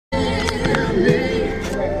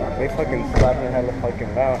They fucking slapping hella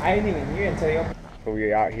fucking loud. I didn't even hear it until you. So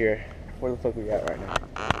we out here. Where the fuck we at right now?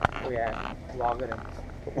 We at logging.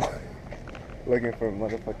 Looking for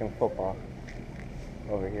motherfucking football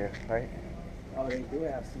over here, right? Oh, they do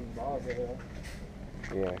have some balls over there.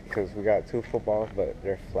 Yeah, because we got 2 footballs, but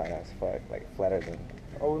they're flat as fuck. Like, flatter than...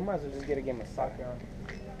 Oh, we might as well just get a game of soccer on.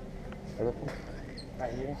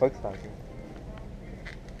 Right here? Fuck soccer.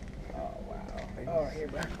 Oh, wow. Oh, right here,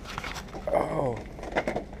 bro. Oh.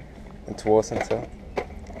 Into Wilson, too.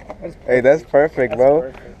 Hey, that's perfect,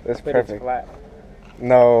 bro. That's but perfect. It's flat.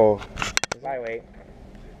 No. It's lightweight.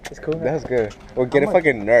 It's cool. That's good. Well, get a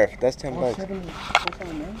fucking Nerf. That's $10 bucks.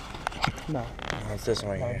 No. It's this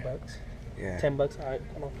one right here. $9. Yeah. $10. Alright,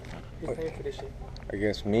 come on. Just pay for this shit.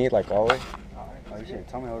 Against me, like always? Oh, you should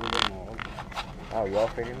tell me what we're doing. Oh, you all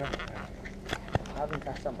figured now? I haven't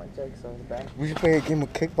cashed out my check, so it's bad. We should play a game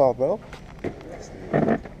of kickball, bro.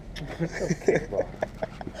 Kickball.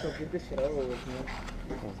 So get this shit over with, man.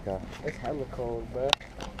 Let's go. It's hella cold, bro.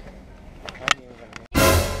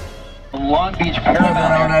 Long Beach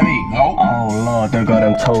Paramount. Oh Lord, there go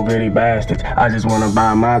them toe gritty bastards. I just wanna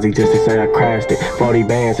buy a Mozzie just to say I crashed it. 40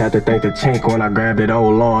 bands, had to thank the chink when I grabbed it. Oh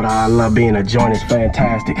Lord, I love being a joint, it's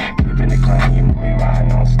fantastic. Keeping it clean, you know we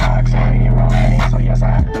riding on stocks. I ain't riding, so yes I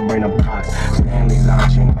had to bring a box. Stanley's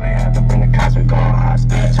out, you know they had to bring the cops. We going high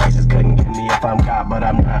speed chases, couldn't get me if I'm caught, but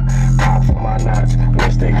I'm not. Pop for my nuts,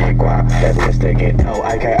 Mr. Get Guap, that's Mr. Get Dough,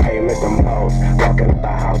 aka Mr. Mose. Walking up the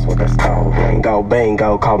house with a stove, bingo,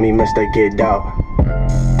 bingo, call me Mr. Get Dough.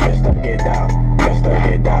 Mr. Get Dough, Mr.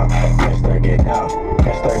 Get Dough, Mr. Get Dough,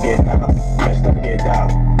 Mr. Get Dough, Mr. Get Dough,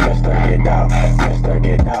 Mr. Get Dough, Mr.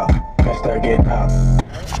 Get Dough, Mr. Get Dough.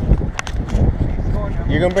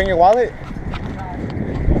 You gonna bring your wallet?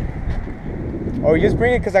 Oh, you just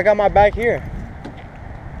bring it because I got my bag here.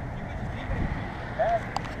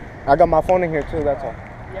 I got my phone in here too, that's all.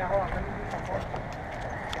 Yeah, hold on. Let me use my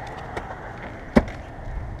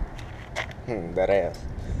phone. That ass.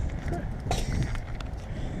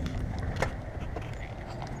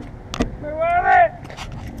 My wallet!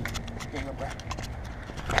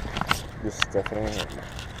 This is definitely it.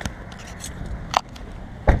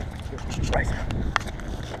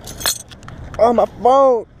 Oh, my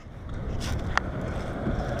phone!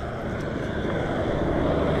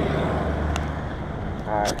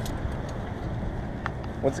 Alright.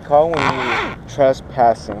 What's it called when you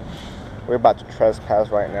trespassing? We're about to trespass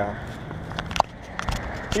right now.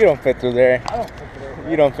 You don't fit through there. I don't fit through there.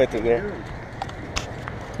 You don't fit through there.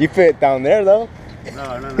 You fit down there though. No.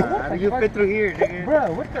 How do you fit through here, nigga?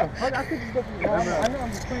 Bro, what the fuck? I could just go through the wall. I know I'm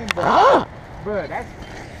just playing, bro. Bro, that's...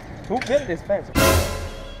 Who built this fence? It's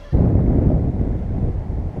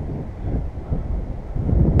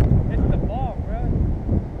the ball, bro.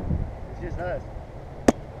 It's just us.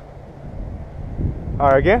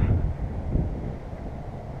 Alright, again.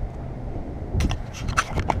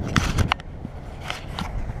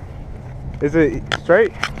 Is it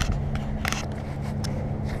straight?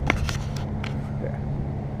 Yeah.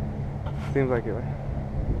 Seems like it, right?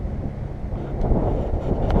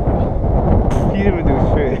 He didn't even do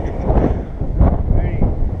shit. Ready?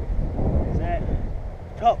 Set.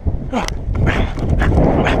 Go.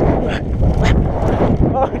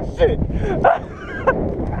 Oh shit!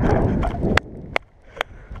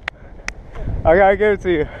 I gotta give it to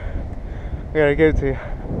you. I gotta give it to you.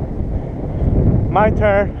 My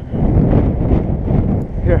turn.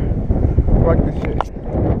 Here, rock this shit.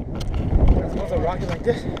 You're supposed to rock it like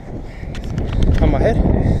this. On my head.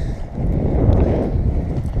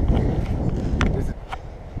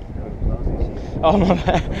 Oh my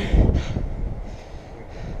bad.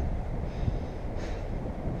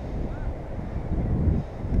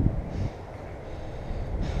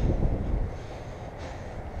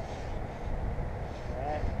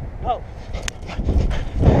 Oh.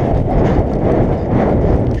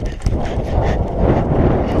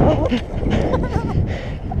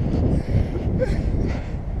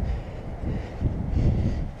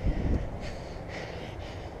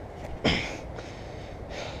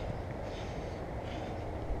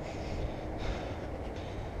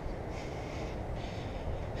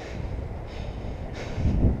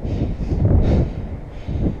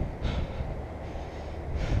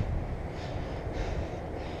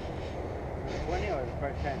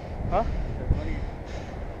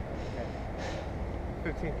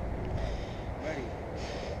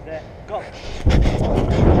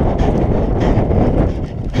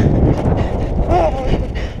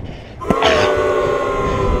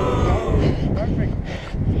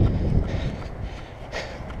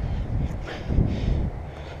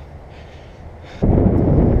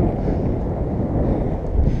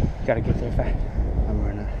 gotta get there fast. I'm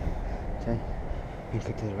running. Okay. You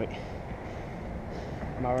click to the right.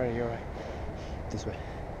 Am I right or you're right? This way.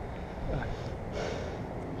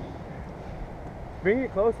 Bring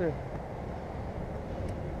it closer.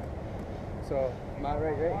 So, am I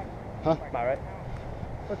right? Huh? Am I right?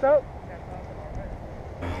 What's up?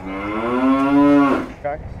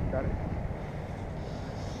 Guys, got it.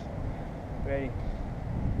 Ready,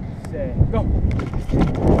 set, go!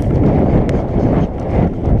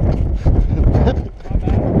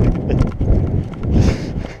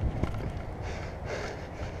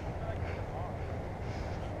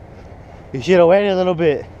 You should have waited a little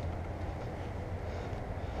bit.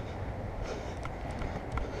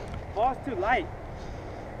 Ball's too light.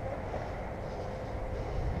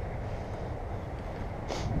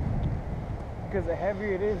 Because the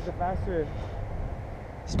heavier it is, the faster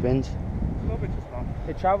Spins. a little bit too small.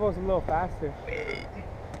 It travels a little faster.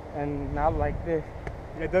 And not like this.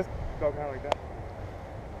 Yeah, it does go kind of like that.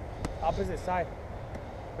 Opposite side.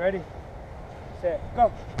 Ready, set, go!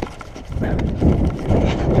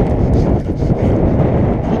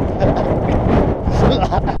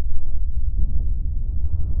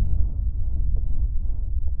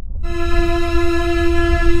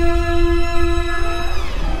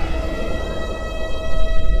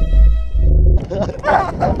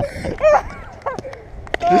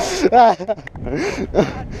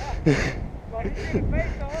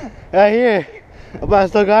 Right here. But I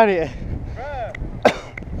still got it.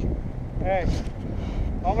 Hey,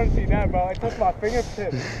 I want to see that, bro. I touched my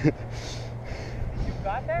fingertip. You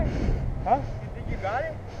got that? Huh? You think you got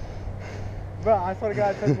it? Bro, I swear to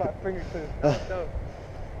God, I touched my fingertip. That was dope.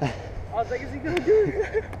 I was like, is he gonna do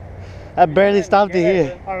it? I barely stopped it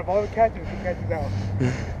here. Alright, if I don't catch him, he catches down.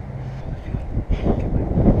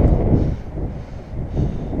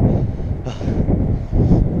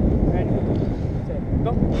 Ready, set,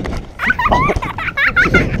 go.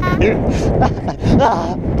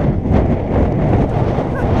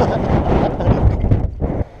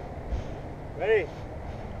 Ready,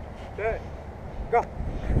 set, go.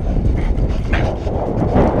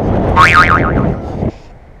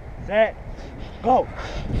 Set, go.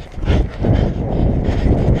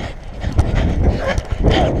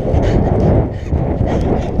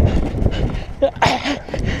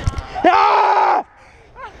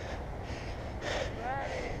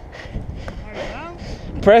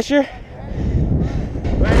 Pressure.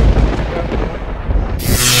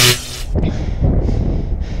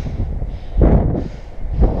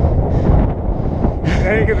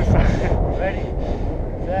 Ready, get the side. Ready,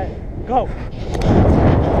 set, go.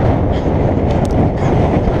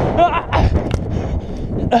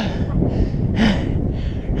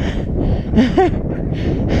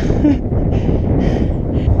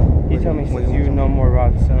 You tell me, since you know more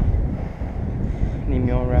routes, so need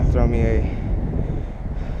me on route. Throw me a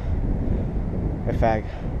fag.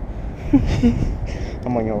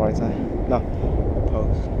 I'm on your right side. No,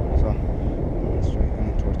 post. So I'm straight.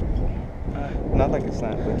 I'm towards the pole. Not like it's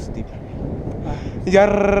not, but it's deep.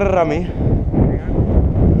 Yarrami.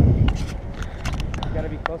 You gotta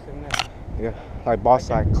be closer than that. Yeah, like boss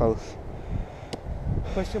side close.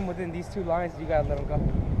 Push him within these two lines, you gotta let him go.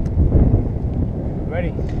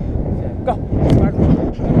 Ready, set, go.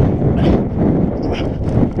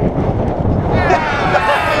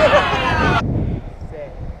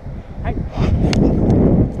 Set, hey.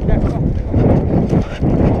 Yeah, go.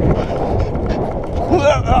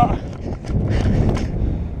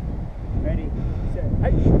 Ready, set,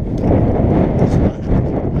 hey.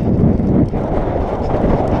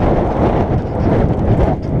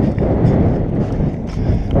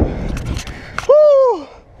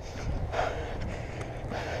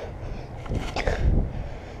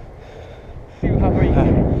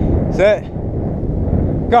 Set.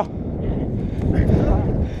 Go.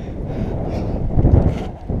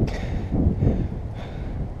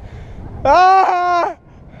 Ah!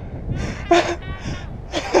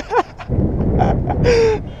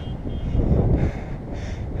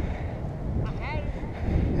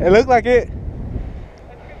 It looked like it.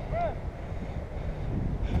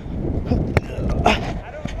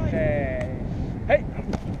 Hey.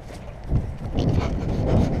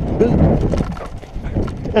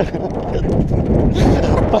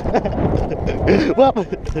 What? Look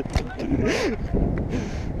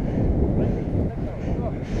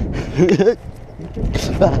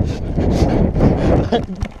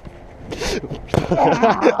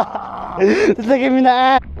at me in the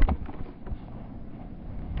eye.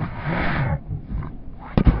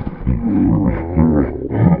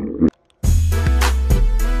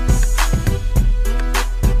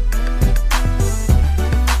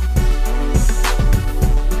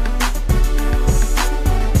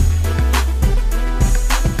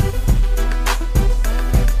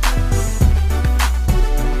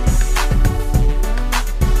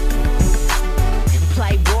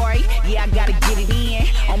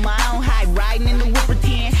 On my own high, riding in the whip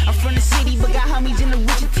pretend. I'm from the city, but got homies in the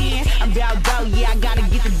Richard 10. I'm about dough, yeah, I gotta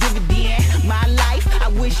get the dividend. My life, I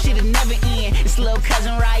wish it'd never end. This little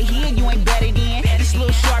cousin right here, you ain't better than. This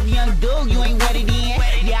little sharp young dude, you ain't wetted in.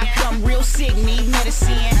 Yeah, I come real sick, need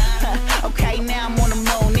medicine. Okay, now I'm on the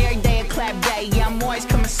moon, every day a clap day. Yeah, I'm always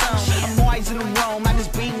coming soon. I'm always in the room, I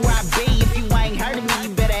just be where I be. If you ain't heard of me,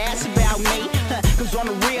 you better ask about me. Cause on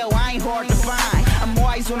the real, I ain't hard to find. I'm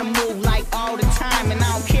always on the move like all the time. And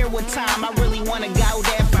I don't care what time, I really wanna go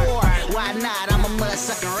that far. Why not? I'm a mud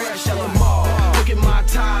sucking real show. Look at my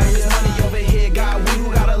time, there's money over here.